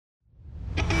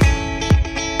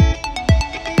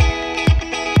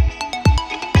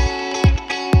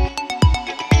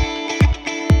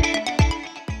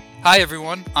Hi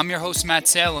everyone, I'm your host Matt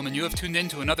Salem, and you have tuned in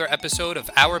to another episode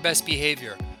of Our Best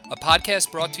Behavior, a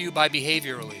podcast brought to you by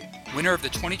Behaviorally, winner of the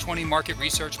 2020 Market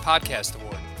Research Podcast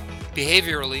Award.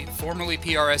 Behaviorally, formerly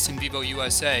PRS In Vivo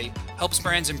USA, helps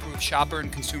brands improve shopper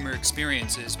and consumer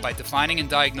experiences by defining and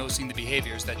diagnosing the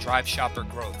behaviors that drive shopper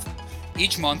growth.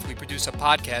 Each month, we produce a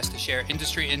podcast to share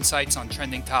industry insights on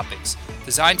trending topics,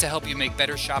 designed to help you make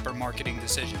better shopper marketing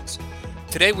decisions.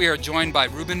 Today, we are joined by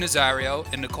Ruben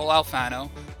Nazario and Nicole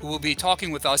Alfano, who will be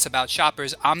talking with us about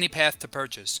shoppers' OmniPath to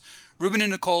purchase. Ruben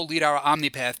and Nicole lead our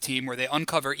OmniPath team, where they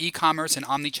uncover e-commerce and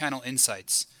omnichannel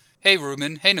insights. Hey,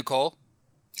 Ruben. Hey, Nicole.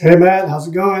 Hey, Matt. How's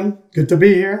it going? Good to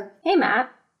be here. Hey,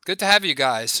 Matt. Good to have you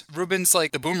guys. Ruben's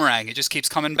like the boomerang. He just keeps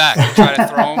coming back. We try to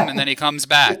throw him, and then he comes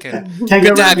back. And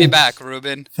good to have you back,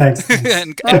 Ruben. Thanks.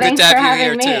 and good to have you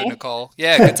here, too, Nicole.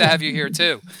 Yeah, good to have you here,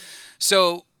 too.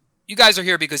 So you guys are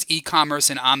here because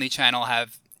e-commerce and omnichannel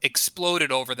have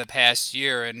exploded over the past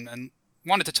year, and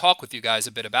wanted to talk with you guys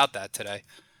a bit about that today.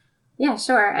 Yeah,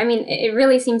 sure. I mean, it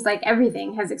really seems like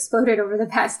everything has exploded over the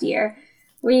past year.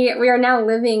 We are now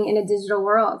living in a digital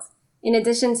world. In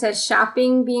addition to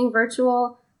shopping being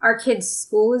virtual, our kids'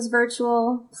 school is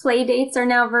virtual. Play dates are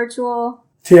now virtual.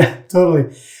 Yeah,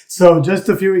 totally. So just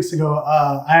a few weeks ago,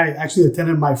 I actually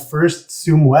attended my first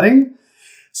Zoom wedding.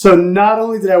 So not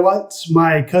only did I watch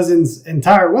my cousin's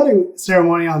entire wedding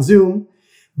ceremony on Zoom,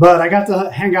 but I got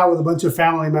to hang out with a bunch of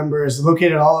family members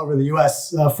located all over the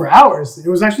U.S. For hours. It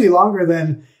was actually longer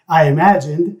than I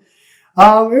imagined.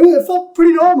 It felt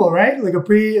pretty normal, right? Like a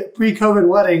pre-COVID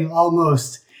wedding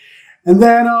almost. And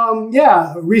then,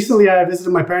 recently I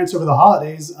visited my parents over the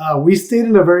holidays. We stayed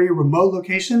in a very remote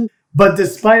location, but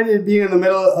despite it being in the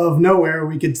middle of nowhere,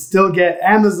 we could still get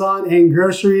Amazon and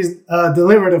groceries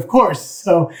delivered, of course.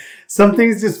 So some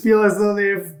things just feel as though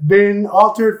they've been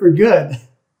altered for good.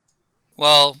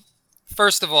 Well,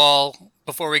 first of all,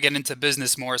 before we get into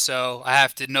business more so, I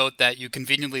have to note that you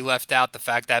conveniently left out the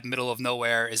fact that middle of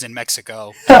nowhere is in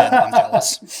Mexico, and I'm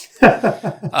jealous.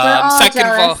 Second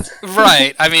of all,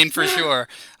 right, I mean, for sure.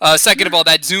 Second of all,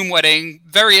 that Zoom wedding,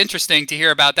 very interesting to hear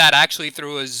about that. I actually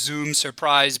threw a Zoom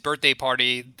surprise birthday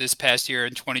party this past year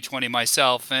in 2020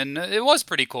 myself, and it was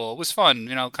pretty cool. It was fun,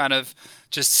 kind of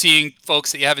just seeing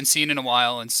folks that you haven't seen in a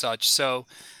while and such. So,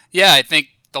 yeah, I think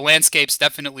the landscape's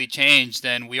definitely changed,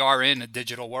 and we are in a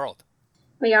digital world.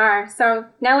 We are. So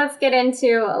now let's get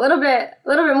into a little bit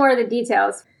more of the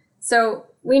details. So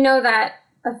we know that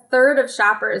a third of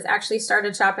shoppers actually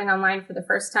started shopping online for the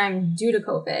first time due to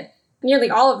COVID. Nearly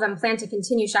all of them plan to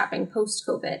continue shopping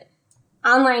post-COVID.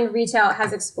 Online retail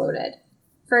has exploded.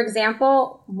 For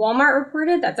example, Walmart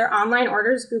reported that their online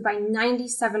orders grew by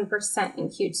 97% in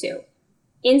Q2.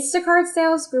 Instacart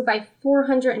sales grew by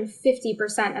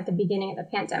 450% at the beginning of the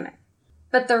pandemic.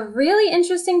 But the really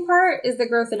interesting part is the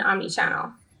growth in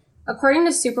omnichannel. According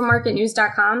to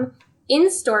supermarketnews.com,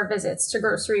 in-store visits to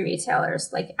grocery retailers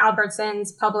like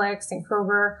Albertsons, Publix, and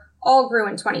Kroger all grew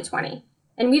in 2020.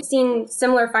 And we've seen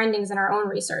similar findings in our own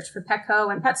research for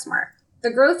Petco and PetSmart. The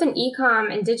growth in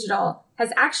e-com and digital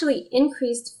has actually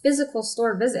increased physical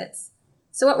store visits.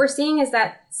 So what we're seeing is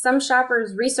that some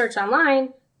shoppers research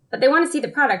online, but they want to see the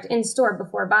product in store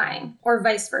before buying, or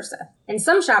vice versa. And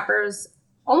some shoppers,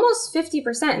 almost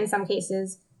 50% in some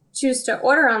cases, choose to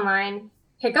order online,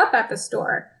 pick up at the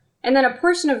store, and then a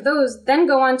portion of those then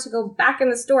go on to go back in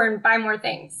the store and buy more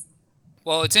things.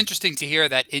 Well, it's interesting to hear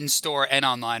that in-store and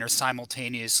online are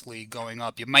simultaneously going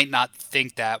up. You might not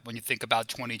think that when you think about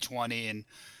 2020 and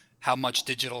how much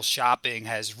digital shopping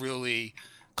has really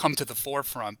come to the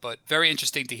forefront, but very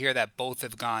interesting to hear that both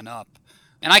have gone up.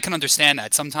 And I can understand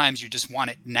that. Sometimes you just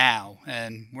want it now,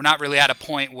 and we're not really at a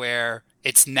point where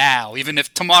it's now. Even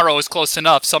if tomorrow is close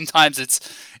enough, sometimes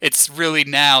it's really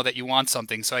now that you want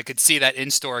something. So I could see that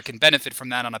in-store can benefit from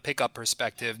that on a pickup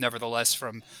perspective, nevertheless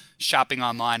from shopping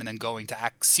online and then going to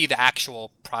see the actual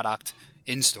product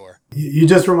in-store. You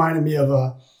just reminded me of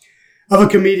a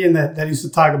comedian that used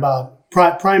to talk about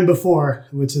Prime Before,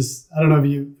 which is, I don't know if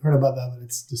you heard about that, but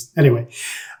it's just, anyway.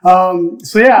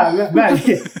 So yeah, Matt,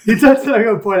 you touched on a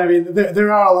good point. I mean,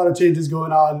 there are a lot of changes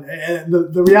going on. And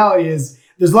the reality is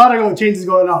there's a lot of changes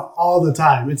going on all the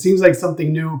time. It seems like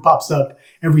something new pops up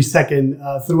every second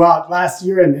throughout last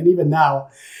year and even now.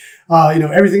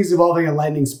 Everything's evolving at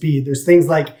lightning speed. There's things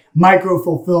like micro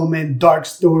fulfillment, dark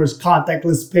stores,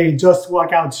 contactless pay, just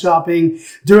walk out shopping,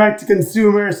 direct to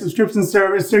consumer, subscription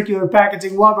service, circular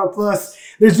packaging, Walmart Plus.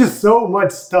 There's just so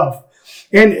much stuff.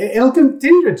 And it'll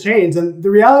continue to change. And the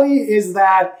reality is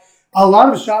that a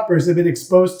lot of shoppers have been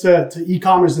exposed to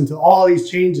e-commerce and to all these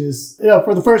changes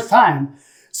for the first time.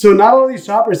 So not all these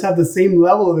shoppers have the same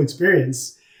level of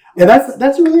experience. And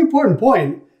that's a really important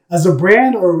point. as a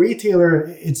brand or retailer,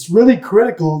 it's really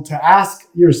critical to ask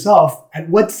yourself, at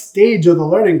what stage of the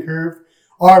learning curve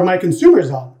are my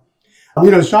consumers on?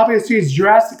 Shopping has changed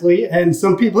drastically, and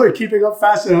some people are keeping up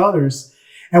faster than others.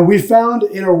 And we found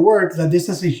in our work that this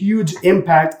has a huge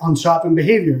impact on shopping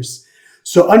behaviors.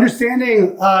 So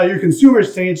understanding your consumer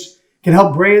stage can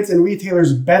help brands and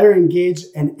retailers better engage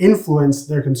and influence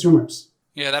their consumers.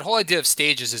 Yeah, that whole idea of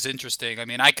stages is interesting. I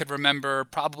mean, I could remember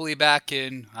probably back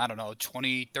in,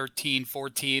 2013,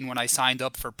 14, when I signed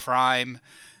up for Prime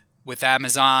with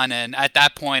Amazon. And at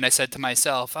that point, I said to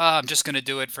myself, I'm just going to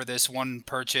do it for this one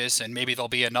purchase, and maybe there'll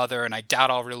be another, and I doubt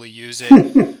I'll really use it.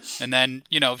 And then,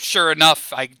 sure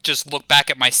enough, I just look back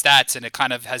at my stats, and it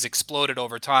kind of has exploded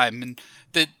over time. And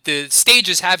the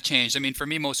stages have changed. I mean, for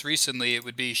me, most recently, it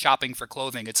would be shopping for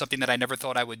clothing. It's something that I never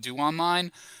thought I would do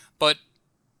online, but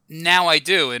now I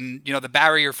do. And, the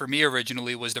barrier for me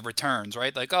originally was the returns,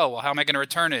 right? Like, oh, well, how am I going to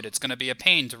return it? It's going to be a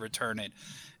pain to return it.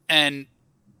 And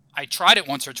I tried it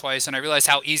once or twice, and I realized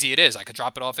how easy it is. I could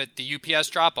drop it off at the UPS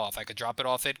drop-off. I could drop it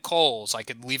off at Kohl's. I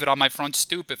could leave it on my front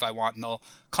stoop if I want, and they'll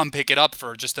come pick it up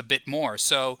for just a bit more.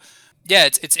 So, yeah,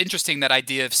 it's interesting, that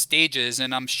idea of stages,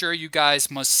 and I'm sure you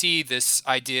guys must see this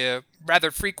idea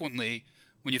rather frequently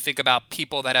when you think about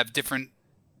people that have different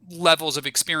levels of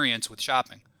experience with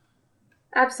shopping.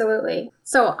 Absolutely.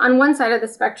 So on one side of the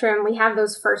spectrum, we have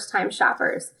those first-time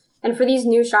shoppers. And for these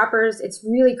new shoppers, it's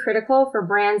really critical for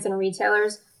brands and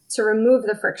retailers to remove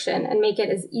the friction and make it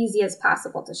as easy as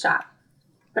possible to shop.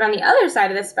 But on the other side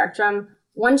of the spectrum,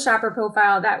 one shopper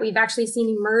profile that we've actually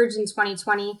seen emerge in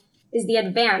 2020 is the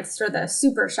advanced, or the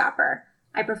super shopper.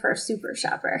 I prefer super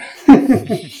shopper.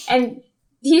 And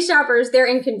these shoppers, they're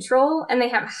in control and they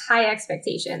have high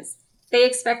expectations. They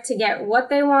expect to get what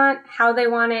they want, how they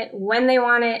want it, when they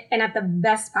want it, and at the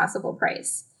best possible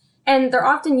price. And they're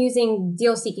often using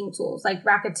deal-seeking tools like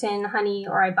Rakuten, Honey,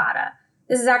 or Ibotta.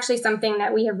 This is actually something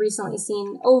that we have recently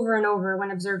seen over and over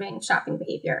when observing shopping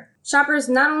behavior. Shoppers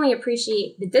not only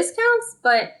appreciate the discounts,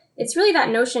 but it's really that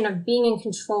notion of being in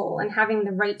control and having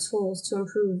the right tools to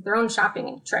improve their own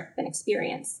shopping trip and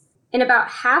experience. In about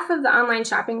half of the online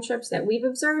shopping trips that we've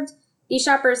observed, these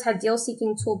shoppers had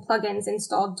deal-seeking tool plugins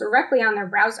installed directly on their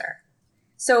browser.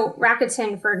 So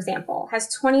Rakuten, for example,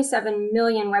 has 27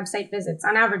 million website visits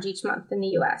on average each month in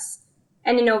the US.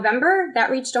 And in November,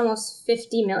 that reached almost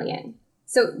 50 million.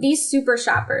 So these super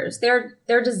shoppers, their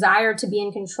desire to be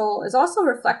in control is also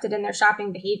reflected in their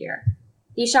shopping behavior.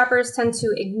 These shoppers tend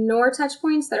to ignore touch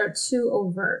points that are too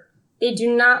overt. They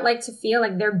do not like to feel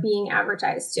like they're being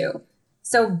advertised to.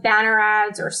 So banner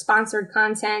ads or sponsored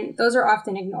content, those are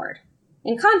often ignored.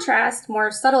 In contrast,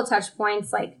 more subtle touch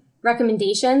points like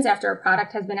recommendations after a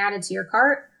product has been added to your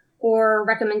cart, or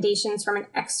recommendations from an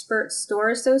expert store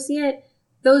associate,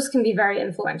 those can be very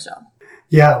influential.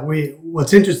 Yeah,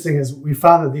 what's interesting is we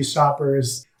found that these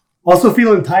shoppers also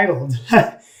feel entitled,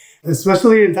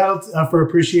 especially entitled for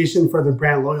appreciation for their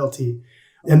brand loyalty.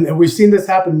 And we've seen this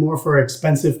happen more for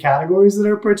expensive categories that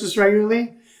are purchased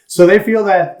regularly. So they feel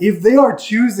that if they are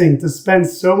choosing to spend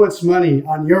so much money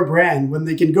on your brand when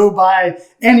they can go buy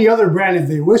any other brand if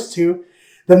they wish to,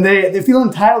 then they feel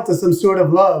entitled to some sort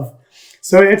of love.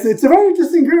 So it's a very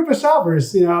interesting group of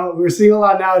shoppers. We're seeing a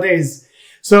lot nowadays.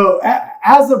 So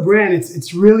as a brand,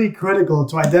 it's really critical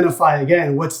to identify,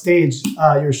 again, what stage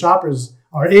your shoppers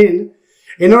are in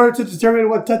order to determine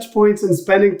what touch points and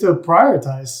spending to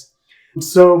prioritize.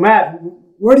 So Matt,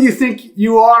 where do you think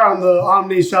you are on the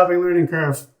omni shopping learning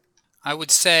curve? I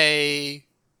would say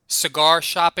cigar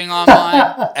shopping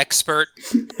online, expert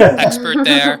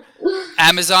there.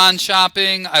 Amazon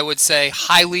shopping, I would say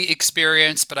highly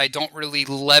experienced, but I don't really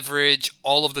leverage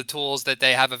all of the tools that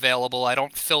they have available. I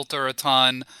don't filter a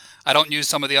ton. I don't use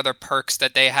some of the other perks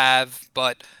that they have,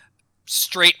 but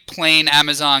straight plain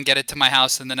Amazon, get it to my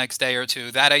house in the next day or two.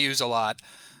 That I use a lot.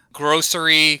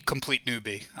 Grocery, complete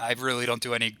newbie. I really don't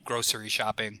do any grocery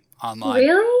shopping online.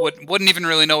 Really? Wouldn't even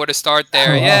really know where to start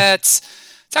there. Oh, wow. Yeah, it's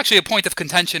actually a point of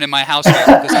contention in my household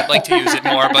because I'd like to use it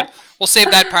more, but we'll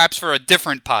save that perhaps for a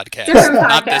different podcast.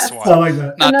 Not this one. I like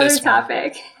that. Not Another this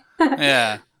topic. one.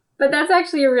 Yeah. But that's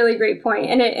actually a really great point,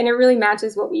 and it really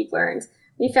matches what we've learned.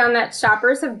 We found that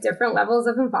shoppers have different levels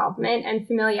of involvement and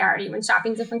familiarity when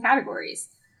shopping different categories.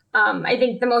 I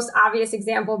think the most obvious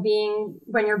example being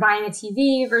when you're buying a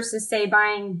TV versus, say,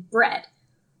 buying bread.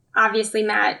 Obviously,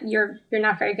 Matt, you're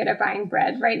not very good at buying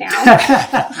bread right now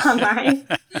online.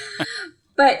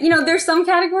 But, there's some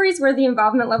categories where the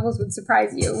involvement levels would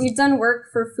surprise you. We've done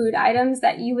work for food items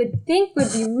that you would think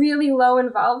would be really low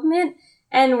involvement,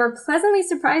 and we're pleasantly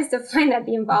surprised to find that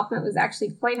the involvement was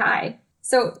actually quite high.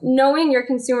 So knowing your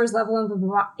consumer's level of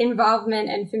involvement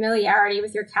and familiarity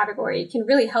with your category can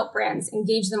really help brands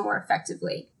engage them more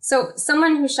effectively. So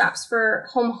someone who shops for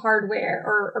home hardware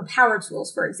or power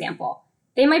tools, for example,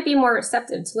 they might be more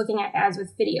receptive to looking at ads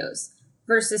with videos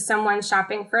versus someone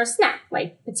shopping for a snack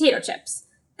like potato chips.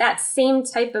 That same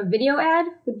type of video ad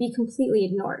would be completely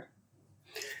ignored.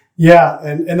 Yeah,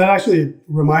 and that actually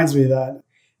reminds me that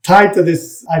tied to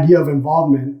this idea of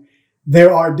involvement,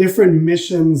 there are different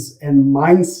missions and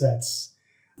mindsets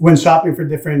when shopping for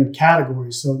different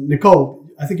categories. So Nicole,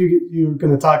 I think you're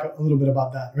going to talk a little bit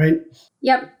about that, right?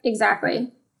 Yep,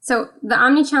 exactly. So the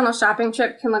omnichannel shopping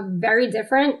trip can look very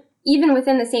different even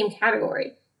within the same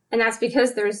category. And that's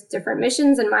because there's different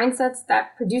missions and mindsets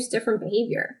that produce different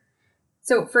behavior.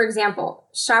 So for example,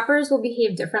 shoppers will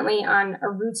behave differently on a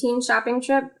routine shopping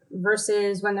trip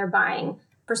versus when they're buying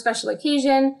for special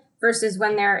occasion versus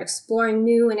when they're exploring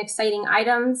new and exciting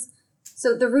items.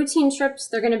 So the routine trips,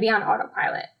 they're going to be on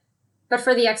autopilot. But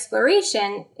for the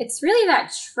exploration, it's really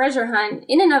that treasure hunt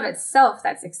in and of itself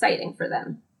that's exciting for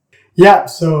them. Yeah,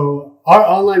 so our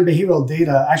online behavioral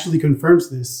data actually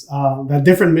confirms this, that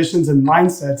different missions and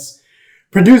mindsets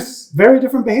produce very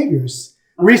different behaviors.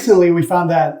 Recently, we found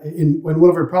that in one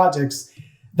of our projects,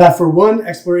 that for one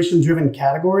exploration-driven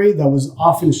category that was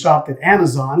often shopped at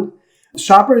Amazon,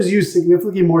 shoppers use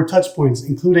significantly more touch points,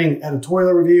 including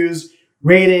editorial reviews,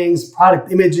 ratings,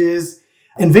 product images,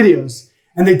 and videos.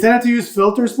 And they tended to use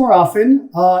filters more often,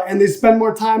 and they spend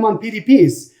more time on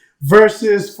PDPs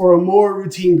versus for a more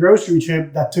routine grocery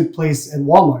trip that took place at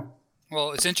Walmart.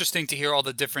 Well, it's interesting to hear all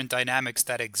the different dynamics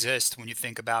that exist when you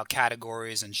think about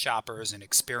categories and shoppers and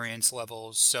experience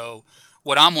levels. So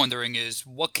what I'm wondering is,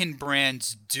 what can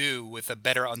brands do with a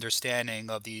better understanding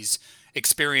of these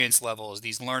experience levels,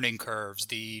 these learning curves,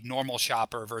 the normal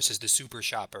shopper versus the super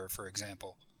shopper, for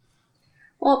example?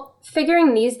 Well,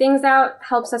 figuring these things out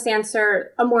helps us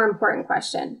answer a more important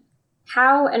question: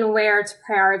 how and where to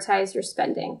prioritize your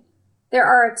spending. There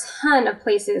are a ton of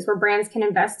places where brands can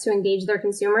invest to engage their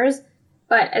consumers,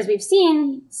 but as we've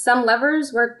seen, some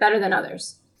levers work better than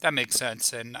others. That makes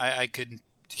sense, and I could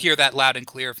hear that loud and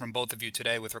clear from both of you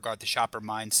today with regard to shopper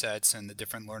mindsets and the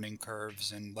different learning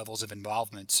curves and levels of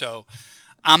involvement. So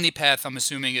OmniPath, I'm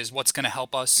assuming, is what's going to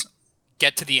help us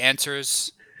get to the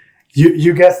answers.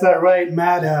 You guessed that right,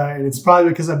 Matt, and it's probably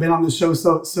because I've been on the show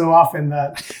so often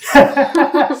that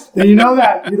you know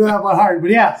that by heart. But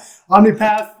yeah,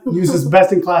 OmniPath uses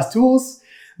best-in-class tools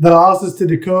that allows us to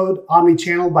decode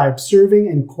omnichannel by observing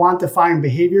and quantifying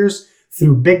behaviors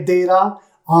through big data,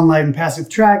 online passive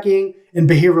tracking, and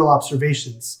behavioral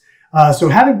observations. So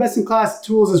having best-in-class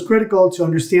tools is critical to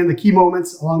understand the key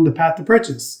moments along the path to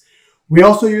purchase. We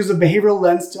also use a behavioral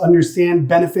lens to understand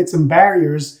benefits and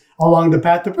barriers along the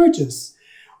path to purchase.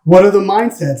 What are the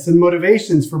mindsets and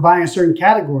motivations for buying a certain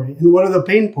category? And what are the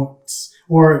pain points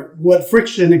or what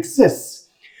friction exists?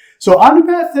 So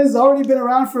OmniPath has already been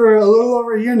around for a little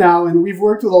over a year now, and we've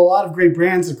worked with a lot of great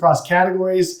brands across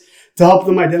categories to help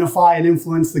them identify and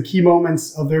influence the key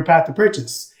moments of their path to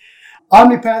purchase.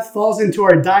 OmniPath falls into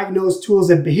our diagnose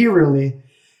tools at Behaviorally.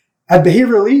 At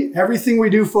Behaviorally, everything we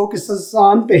do focuses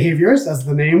on behaviors, as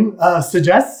the name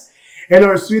suggests. And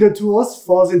our suite of tools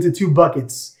falls into two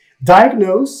buckets: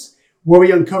 diagnose, where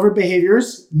we uncover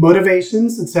behaviors,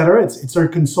 motivations, etc. It's our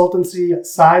consultancy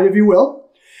side, if you will.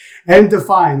 And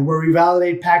define, where we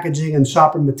validate packaging and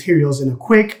shopper materials in a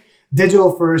quick,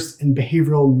 digital-first, and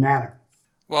behavioral manner.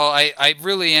 Well, I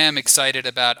really am excited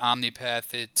about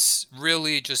OmniPath. It's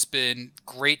really just been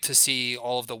great to see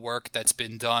all of the work that's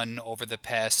been done over the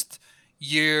past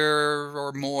year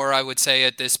or more, I would say,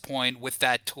 at this point with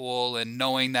that tool, and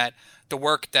knowing that the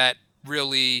work that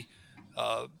really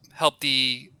helped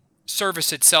the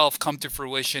service itself come to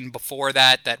fruition before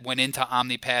that went into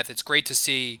OmniPath. It's great to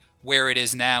see where it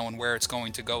is now and where it's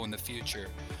going to go in the future.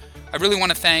 I really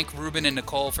want to thank Ruben and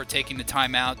Nicole for taking the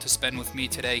time out to spend with me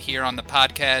today here on the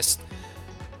podcast.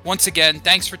 Once again,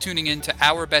 thanks for tuning in to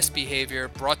Our Best Behavior,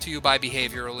 brought to you by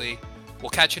Behaviorally.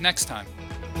 We'll catch you next time.